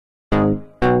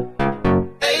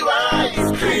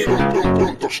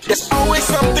There's always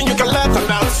something you can learn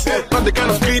about. Not the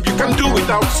kind of creep you can do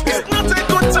without. It's not a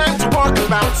good time to walk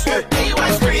about.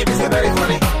 AY's creep is a very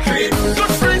funny creep.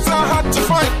 Good friends are hard to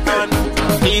find and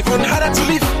even harder to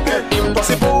live.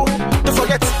 Impossible to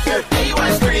forget.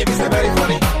 AY's creep is a very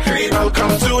funny creep.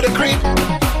 Welcome to the creep,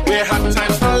 where hard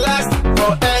times will last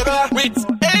forever with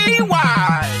AY.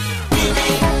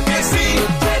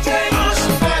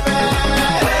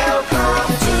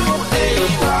 Welcome to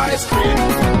AY's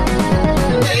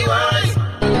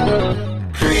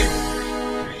creep.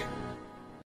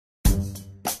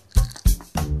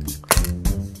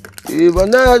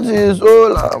 Even that is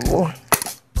all I'm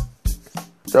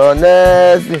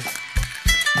Donesi.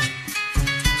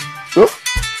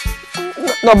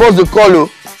 No boss the call.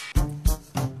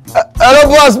 Hello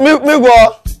boss, me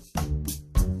go.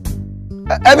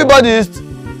 Everybody is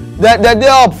they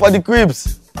up for the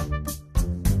cribs.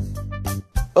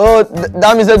 Oh,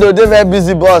 that means they're very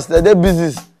busy, boss. They're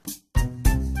busy.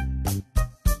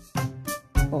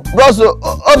 Boss,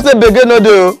 upset begin no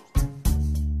do.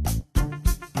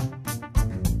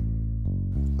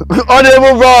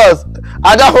 Honorable boss,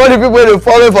 I don't want the people to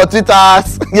follow for Twitter.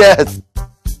 Yes.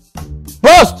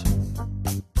 Boss.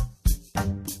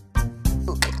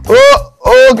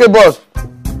 Oh, okay, boss.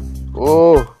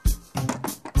 Oh,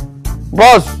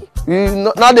 boss.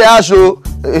 Now they ask you.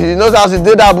 You know how to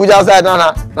do that Abuja side now.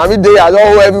 Now me dey, I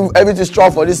don't hold everything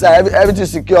strong for this side. Everything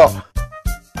secure.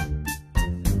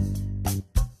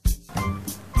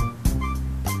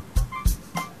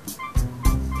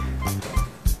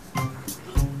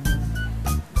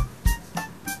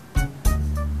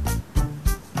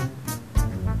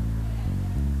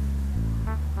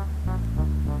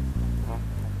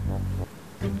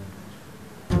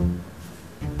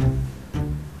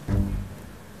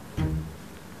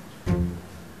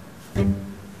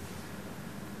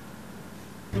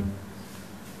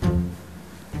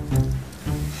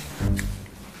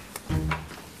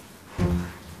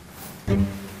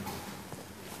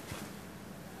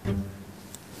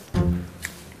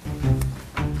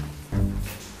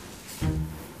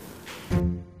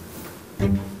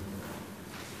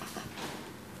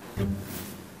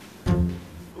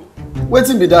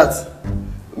 Wetin be that?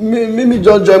 Me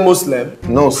just join Muslim?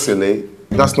 No, silly.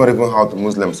 That's not even how the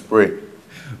Muslims pray.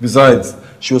 Besides,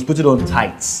 she was putting on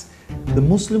tights. The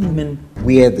Muslim women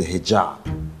wear the hijab.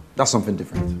 That's something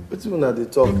different. Wetin una dey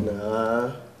talk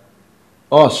na?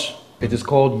 Osh, it is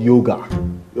called yoga.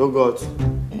 Yogurt.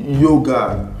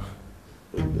 Yoga.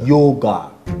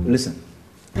 Yoga. Listen,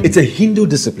 it's a Hindu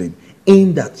discipline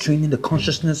aimed at training the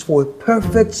consciousness for a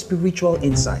perfect spiritual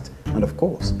insight and, of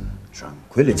course,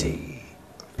 tranquility.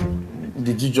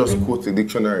 Did you just quote the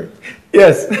dictionary?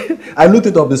 Yes, I looked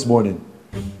it up this morning.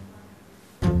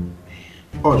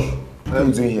 Osh, what are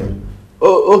you doing here?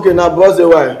 Oh, okay, now boss say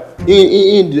why?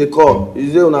 In the call.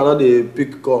 You say una not the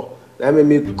pick call. That make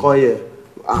me come here.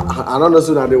 I don't know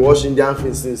so that they wash Indian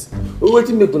things since.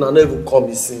 Wetin make una not even call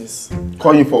me since?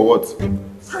 Call you for what?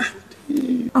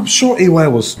 I'm sure AY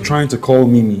was trying to call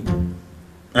Mimi.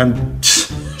 And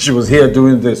she was here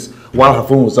doing this while her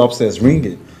phone was upstairs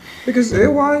ringing. Because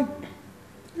AY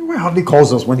hardly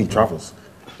calls us when he travels.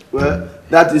 Well,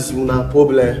 that is una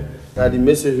problem. That the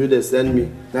message you they send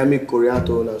me, that me Korea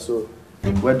to una. So,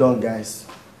 well done, guys.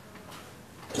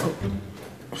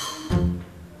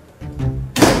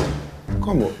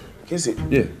 Come on, Casey.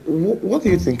 Yeah. What do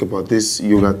you think about this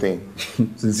yoga thing?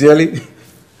 Sincerely,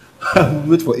 I'll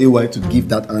wait for AY to give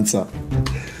that answer.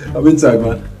 I'm inside,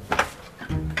 man.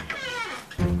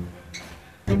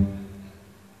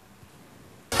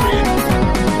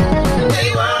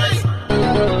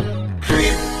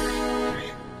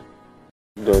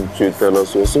 Don't you tell us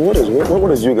so. So what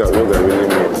does yoga really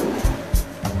mean?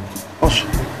 Osh,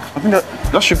 I think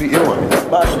that should be AY.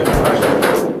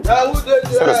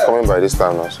 Instead of coming by this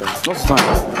time now, so. What's the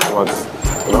time? What's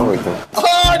wrong with you?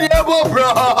 Oh, the elbow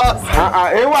bros!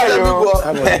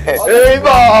 Hey,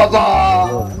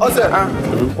 Baba! What's up?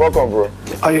 welcome, bro.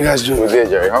 How you guys doing? Good day,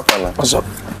 Jerry. How far now? What's up?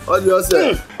 What do you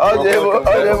say? All the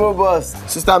elbow boss.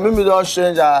 Sister, Mimi don't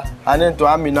change her name to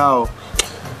Ami now.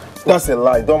 That's a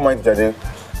lie. Don't mind Jade.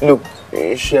 Look,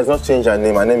 she has not changed her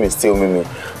name. Her name is still Mimi.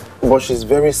 But she's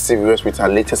very serious with her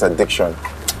latest addiction.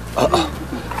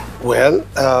 Well,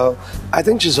 I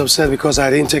think she's upset because I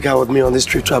didn't take her with me on this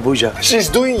trip to Abuja. She's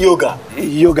doing yoga.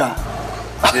 Yoga?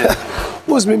 Yeah.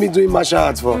 What's Mimi doing martial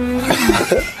arts for?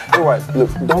 Alright, look,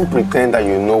 don't pretend that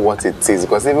you know what it is.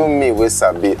 Because even me, we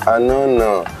sabi, I don't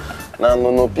know.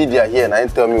 No, pedia here and I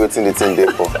tell me what's in the thing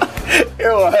there for.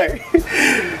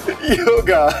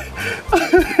 Yoga.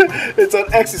 It's an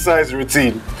exercise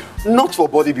routine. Not for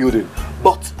bodybuilding,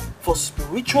 but for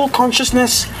spiritual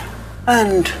consciousness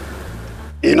and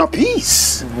inner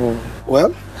peace.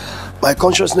 Well, my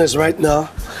consciousness right now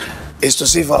is to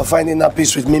see if I'll find inner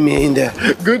peace with Mimi in there.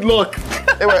 Good luck.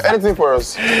 Hey, wait, anything for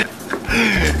us?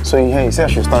 So you say I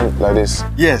should stand like this?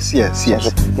 Yes.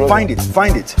 Find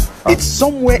it. It's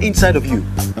somewhere inside of you.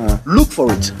 Look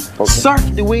for it. Okay.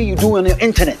 Surf the way you do on the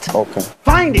internet. Okay.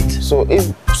 Find it. So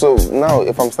now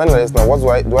if I'm standing like this now, what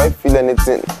do I feel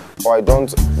anything or I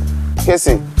don't?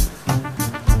 Casey.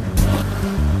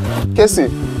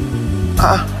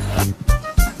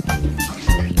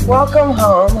 Welcome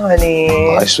home, honey.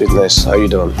 Hi, sweetness. How you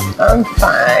doing? I'm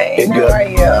fine. Hey, good. How are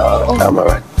you? I'm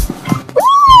alright.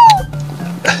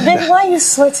 Babe, why are you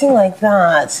sweating like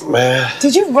that? Man,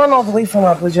 Did you run all the way from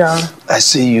Abuja? I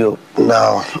see you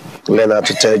now. Learn how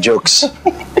to tell jokes.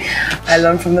 I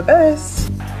learned from the best.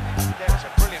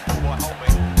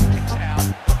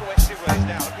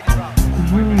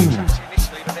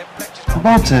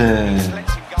 About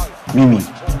Mimi.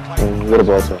 What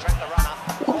about her?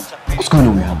 What's going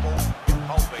on with her?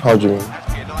 How do you mean?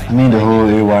 I mean the whole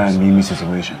AY and Mimi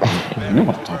situation. You know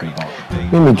what I'm talking about.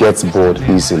 Mimi gets bored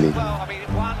easily.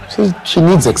 She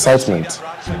needs excitement.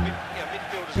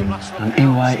 And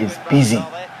AY is busy.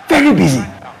 Very busy.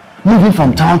 Moving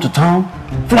from town to town.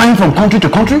 Flying from country to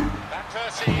country.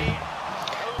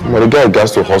 But the guy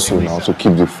has to hustle now to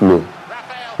keep the flow.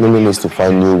 Mimi needs to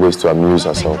find new ways to amuse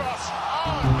herself.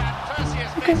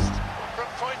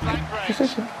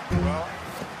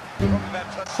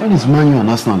 When is Man U and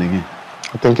Arsenal again?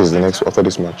 I think it's the next after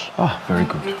this match. Ah, very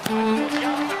good.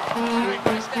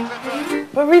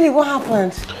 But really, what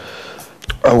happened?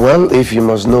 Well, if you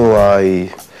must know,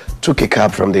 I took a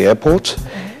cab from the airport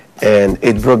and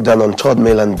it broke down on 3rd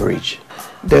Mainland Bridge.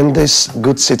 Then this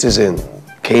good citizen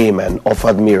came and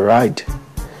offered me a ride.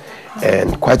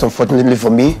 And quite unfortunately for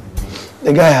me,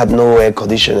 the guy had no air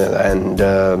conditioner and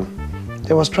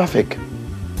there was traffic.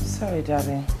 Sorry,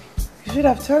 darling. You should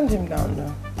have turned him down,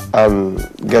 though.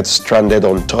 Get stranded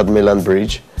on 3rd Mainland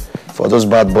Bridge for those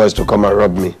bad boys to come and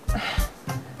rob me.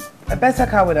 A better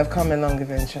car would have come along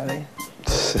eventually.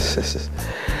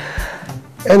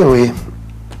 Anyway,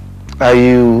 are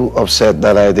you upset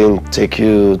that I didn't take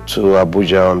you to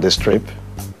Abuja on this trip?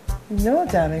 No,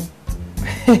 darling.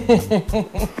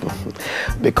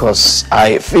 Because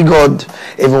I figured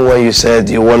even when you said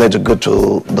you wanted to go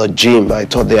to the gym, I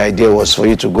thought the idea was for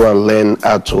you to go and learn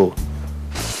how to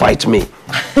fight me.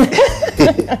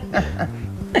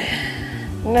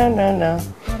 No, not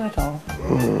at all.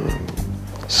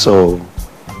 So,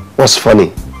 what's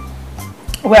funny?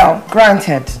 Well,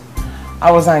 granted,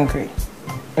 I was angry.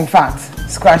 In fact,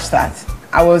 scratch that.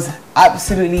 I was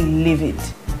absolutely livid.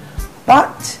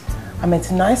 But I met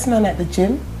a nice man at the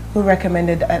gym who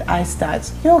recommended that I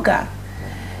start yoga.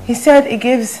 He said it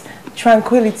gives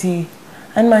tranquility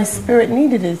and my spirit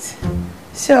needed it.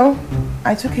 So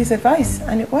I took his advice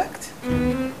and it worked.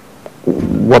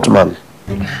 What man?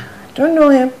 Don't know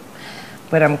him,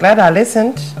 but I'm glad I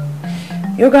listened.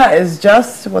 Yoga is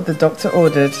just what the doctor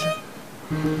ordered.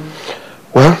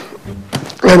 Well,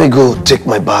 let me go take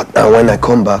my bath and when I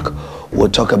come back, we'll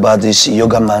talk about this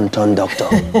yoga man turned doctor.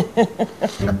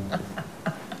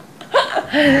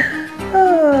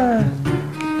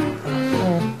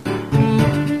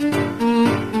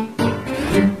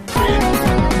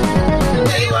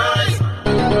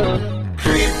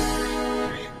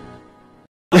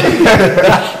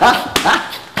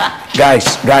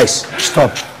 Guys,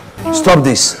 stop. Stop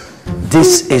this.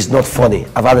 This is not funny.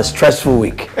 I've had a stressful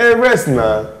week. Hey, rest,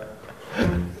 man.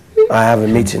 I have a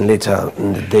meeting later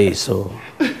in the day, so...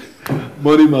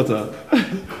 Body matter.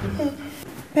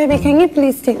 Baby, can you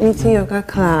please take me to yoga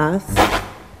class?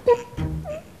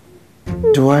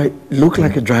 Do I look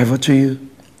like a driver to you?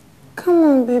 Come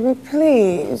on, baby,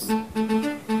 please.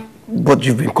 But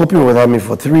you've been coping without me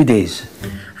for 3 days.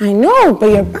 I know, but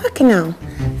you're back now.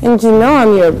 And you know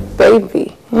I'm your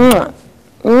baby. Mwah,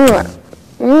 mwah,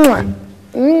 mwah,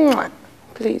 mwah.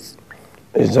 Please.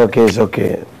 It's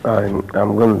okay. I'm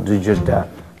going to do just that.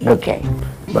 Okay.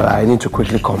 But I need to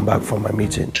quickly come back from my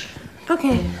meeting.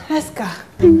 Okay, let's go.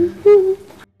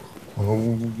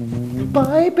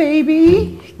 Bye,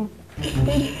 baby.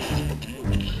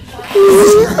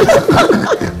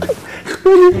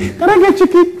 Can I get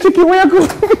Chicky, where you go?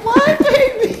 Bye,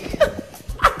 baby.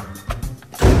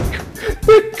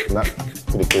 Nah,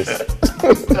 to the face.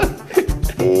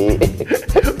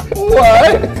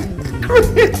 What?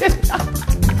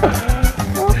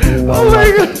 Oh my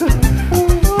God.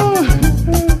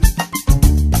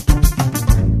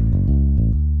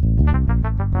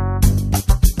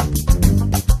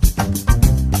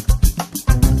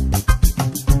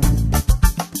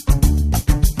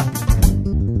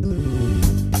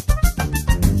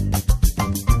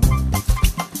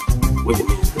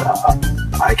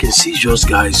 can see just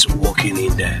guys walking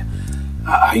in there.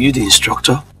 Are you the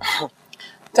instructor?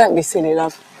 Don't be silly,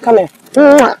 love. Come here.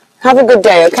 Have a good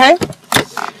day, okay?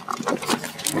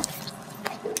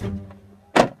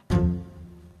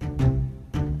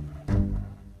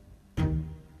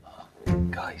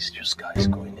 Guys, just guys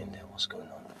going in there. What's going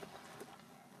on?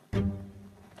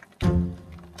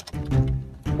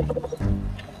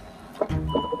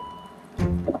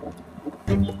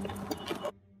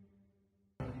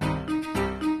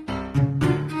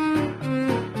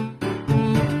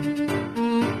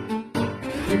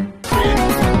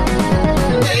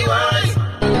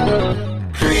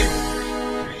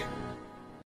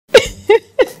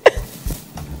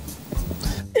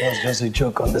 That was just a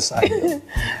joke on the side.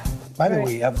 By the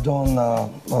way, I've done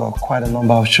quite a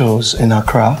number of shows in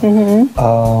Accra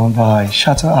by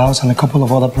Chatterhouse and a couple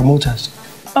of other promoters.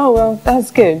 Oh, well,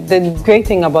 that's good. The great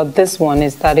thing about this one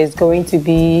is that it's going to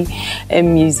be a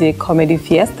music comedy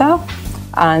fiesta,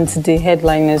 and the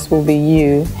headliners will be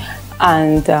you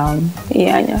and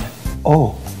Iyanya.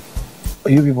 Oh,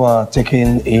 you people are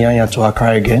taking Iyanya to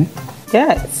Accra again?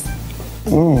 Yes.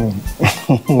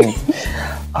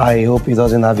 I hope he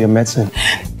doesn't have your medicine.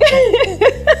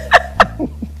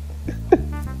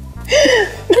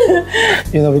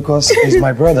 You know, because he's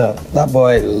my brother. That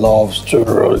boy loves to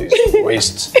roll his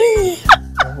waist.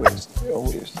 Always.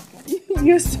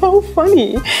 You're so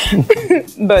funny.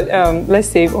 But let's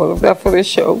save all of that for the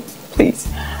show,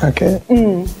 please. Okay.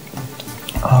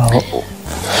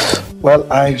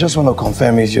 Well, I just want to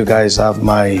confirm if you guys have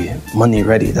my money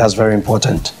ready. That's very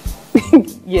important.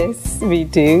 Yes, we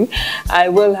do. I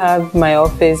will have my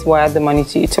office wire the money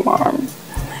to you tomorrow.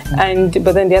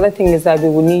 But then the other thing is that we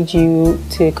will need you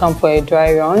to come for a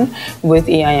dry run with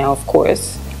Iyanya, of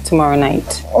course, tomorrow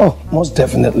night. Oh, most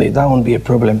definitely. That won't be a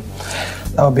problem.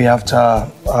 That will be after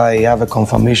I have a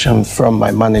confirmation from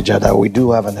my manager that we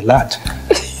do have an alert.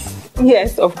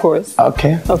 Yes, of course.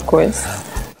 Okay. Of course.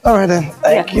 All right then.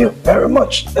 Thank you very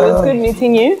much. It was good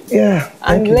meeting you. Yeah.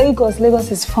 And Lagos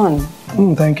is fun.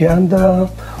 Thank you. And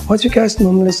what do you guys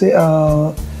normally say?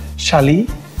 Chalet?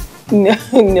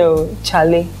 No,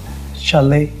 chalet.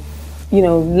 Chalet. You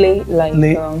know, like...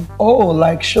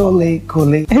 like Cholet,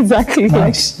 Collet. Exactly.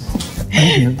 Nice.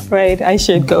 Thank you. Right, I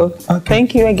should go. Okay.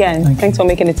 Thank you again. Thanks for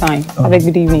making the time. Have a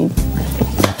good evening.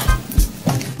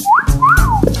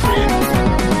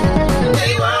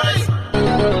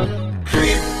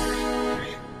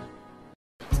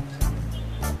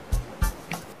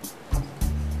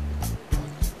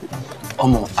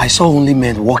 I saw only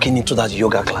men walking into that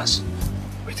yoga class.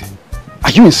 Wait, are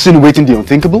you insinuating the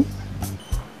unthinkable?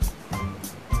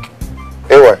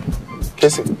 Hey, what?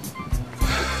 Casey,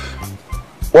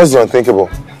 what's the unthinkable?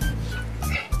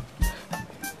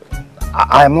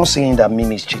 I'm not saying that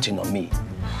Mimi is cheating on me.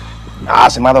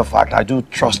 As a matter of fact, I do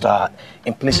trust her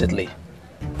implicitly.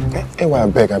 Hey, I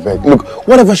beg. Look,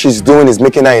 whatever she's doing is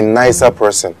making her a nicer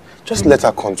person. Just let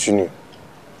her continue.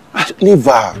 Leave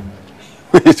her.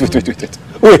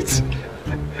 Wait.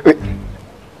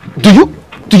 Do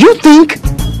you think?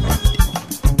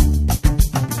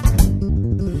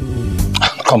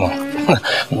 Come on.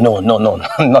 No,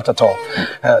 not at all.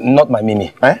 Not my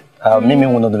Mimi. Eh? Mimi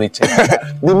will not do it.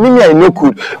 The Mimi I know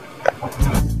could.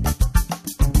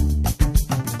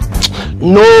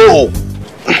 No.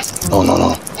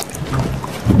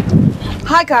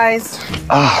 Hi, guys.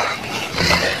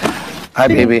 Hi,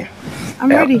 baby. I'm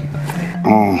ready.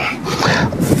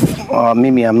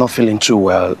 Mimi, I'm not feeling too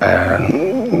well.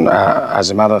 As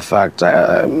a matter of fact,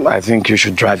 I think you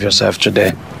should drive yourself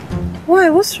today. Why?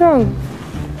 What's wrong?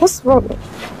 What's wrong?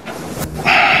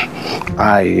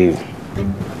 I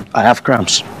have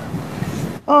cramps.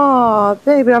 Oh,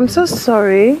 baby, I'm so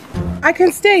sorry. I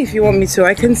can stay if you want me to.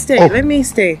 I can stay. Oh. Let me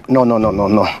stay.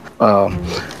 No.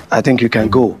 I think you can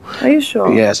go. Are you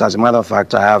sure? Yes, as a matter of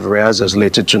fact, I have rehearsals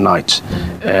later tonight.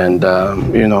 And,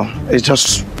 you know, it's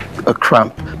just a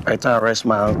cramp. By the time I rest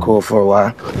my ankle for a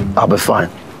while, I'll be fine.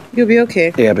 You'll be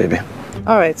okay? Yeah, baby.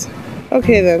 All right.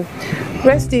 Okay, then.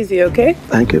 Rest easy, okay?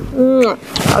 Thank you.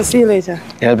 I'll see you later.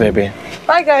 Yeah, baby.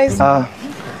 Bye, guys. Bye.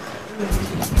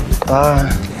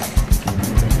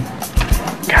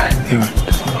 God,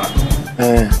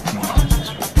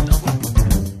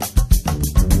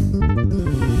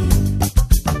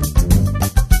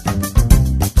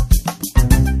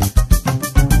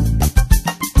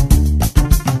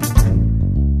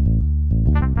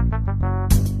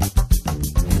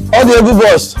 Audible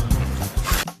boss.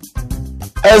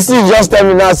 SC just tell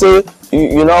me now, say,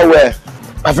 you know where?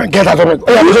 My friend, get out of it.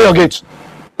 Oh, yeah, close your gate.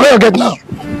 Close your gate now.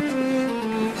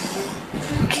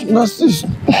 What's this?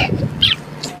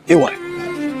 Hey,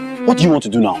 what do you want to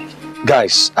do now?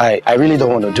 Guys, I really don't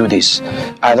want to do this.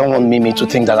 I don't want Mimi to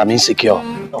think that I'm insecure.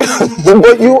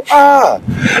 But you are.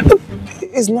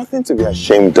 It's nothing to be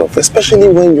ashamed of, especially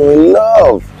when you're in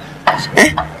love.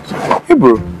 Hey,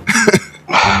 bro.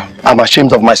 I'm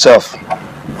ashamed of myself.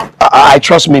 I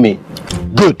trust Mimi.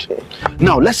 Good.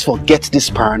 Now let's forget this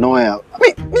paranoia. I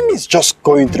mean, Mimi's just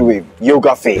going through a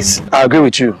yoga phase. I agree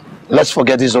with you. Let's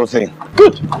forget this whole thing.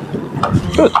 Good.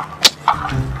 Good.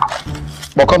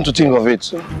 But come to think of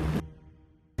it,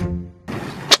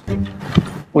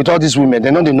 with all these women,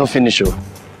 they know finish you.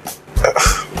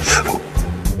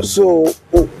 So,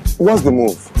 what's the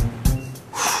move?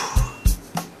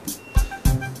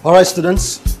 All right,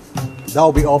 students. That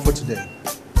will be all for today.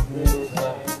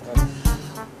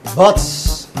 But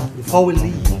before we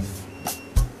leave,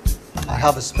 I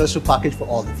have a special package for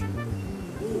all of you.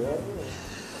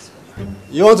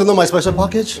 You want to know my special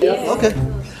package? Yeah. Okay.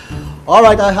 All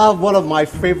right, I have one of my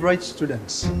favorite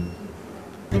students.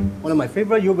 One of my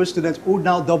favorite yoga students who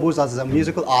now doubles as a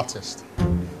musical artist.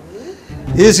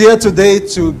 He's here today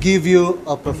to give you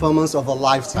a performance of a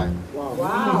lifetime.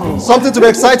 Wow. Something to be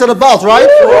excited about, right?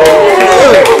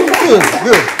 Good.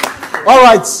 All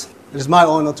right, it is my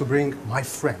honor to bring my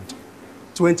friend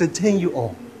to entertain you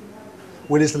all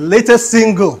with his latest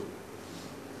single,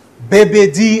 Baby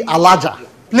D Alaja.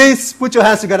 Please put your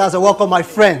hands together as I welcome my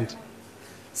friend,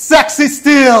 Sexy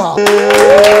Still.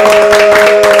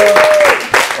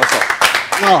 What's up?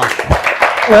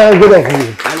 Well, good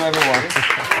afternoon. Hello, everyone.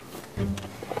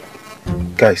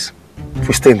 Guys, if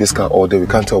we stay in this car all day, we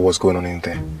can't tell what's going on in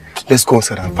there. Let's go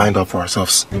inside and find out for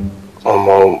ourselves.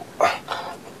 Mom,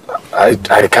 I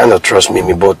kind of trust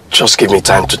Mimi, but just give me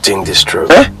time to think this through.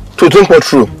 Eh? To think what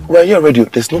through? We're here already.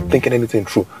 There's no thinking anything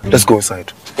through. Let's go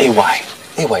inside. AY,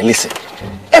 listen.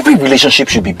 Every relationship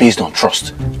should be based on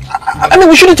trust. I mean,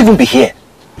 we shouldn't even be here.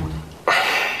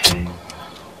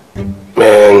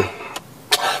 Man,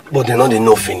 but they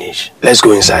know finish. Let's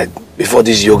go inside before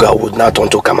this yoga would now turn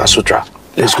to Kama Sutra.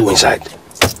 Let's go inside.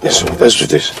 Let's do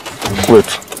this. Wait.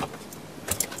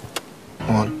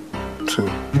 1, 2,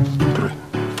 3.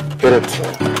 Get it.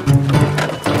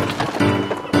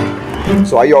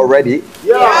 So are you all ready?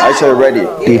 Yeah. I said ready.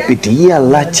 Baby dia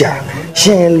laja,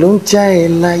 sheluncha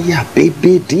elaya.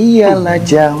 Baby dia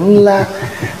laja unla,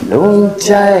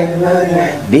 luncha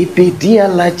elaya. Baby dia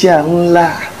laja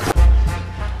unla.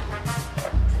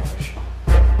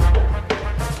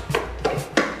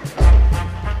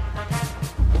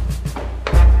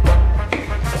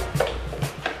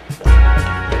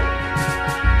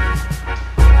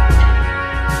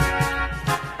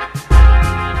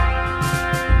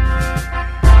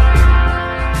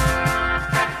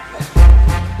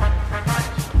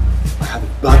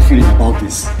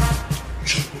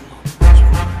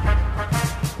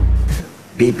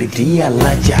 Baby dia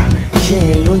laja,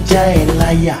 sheluncha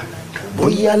elaya.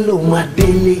 Boya lo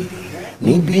madele,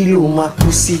 nibi lo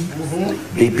makusi.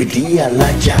 Baby dia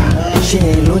laja,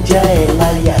 sheluncha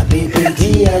elaya. Baby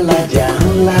dia laja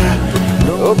unla,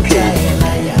 luncha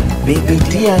elaya. Baby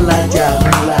dia laja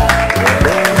unla,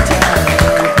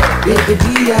 baby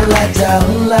dia laja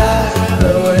unla,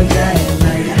 luncha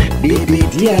elaya. Baby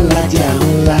dia laja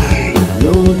unla,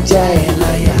 luncha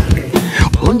elaya.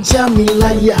 Onja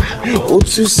milaya,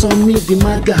 otu somi di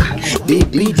maga,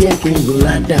 baby jẹ́ kí n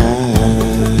gbolada.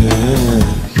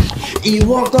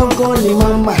 Ìwọ gangan ni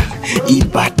mama,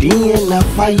 ìbàdí yẹn na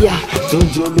fire, tó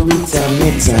jó lórí ta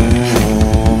mẹ́ta.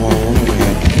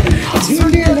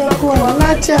 Tílé lọ́kọ̀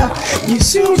alájà,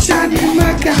 ìṣú ṣáni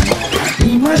maga,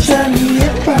 ìmọ̀ ṣáni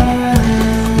ẹ̀pà.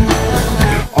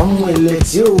 Ọmọ ilẹ̀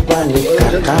tí ó bá ní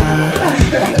kàkà,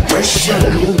 pressure ló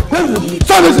bí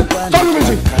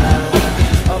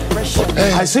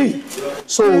I see.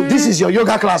 So this is your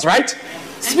yoga class, right?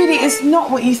 Speedy, it's not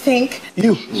what you think.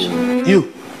 You.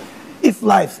 If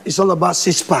life is all about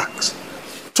 6 packs,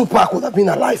 2 pack would have been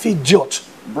a life, idiot.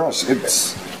 Bros,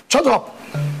 it's... Shut up.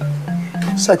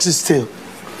 Sexy Still.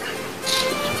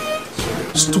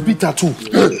 Stupid tattoo.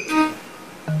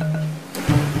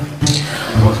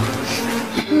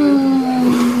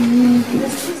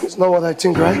 It's not what I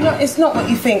think, right? No, it's not what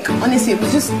you think. Honestly, it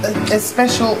was just a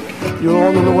special... You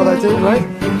want to know what I think, right?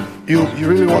 You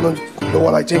really want to know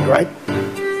what I think, right?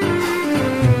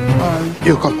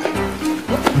 You come.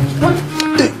 What?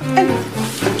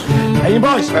 Hey, you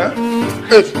boys, huh?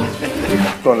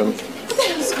 Go on, let me. What the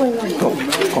hell is going on? Come.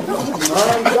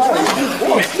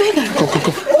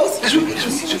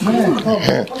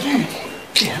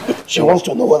 She wants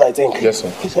to know what I think. Yes,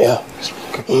 sir. Yeah.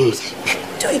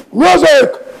 Music!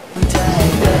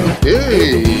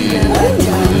 Hey!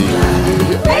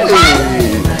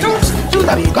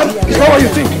 It's not what you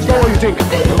think.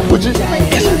 Which is...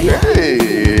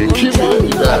 Hey, keep doing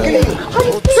that.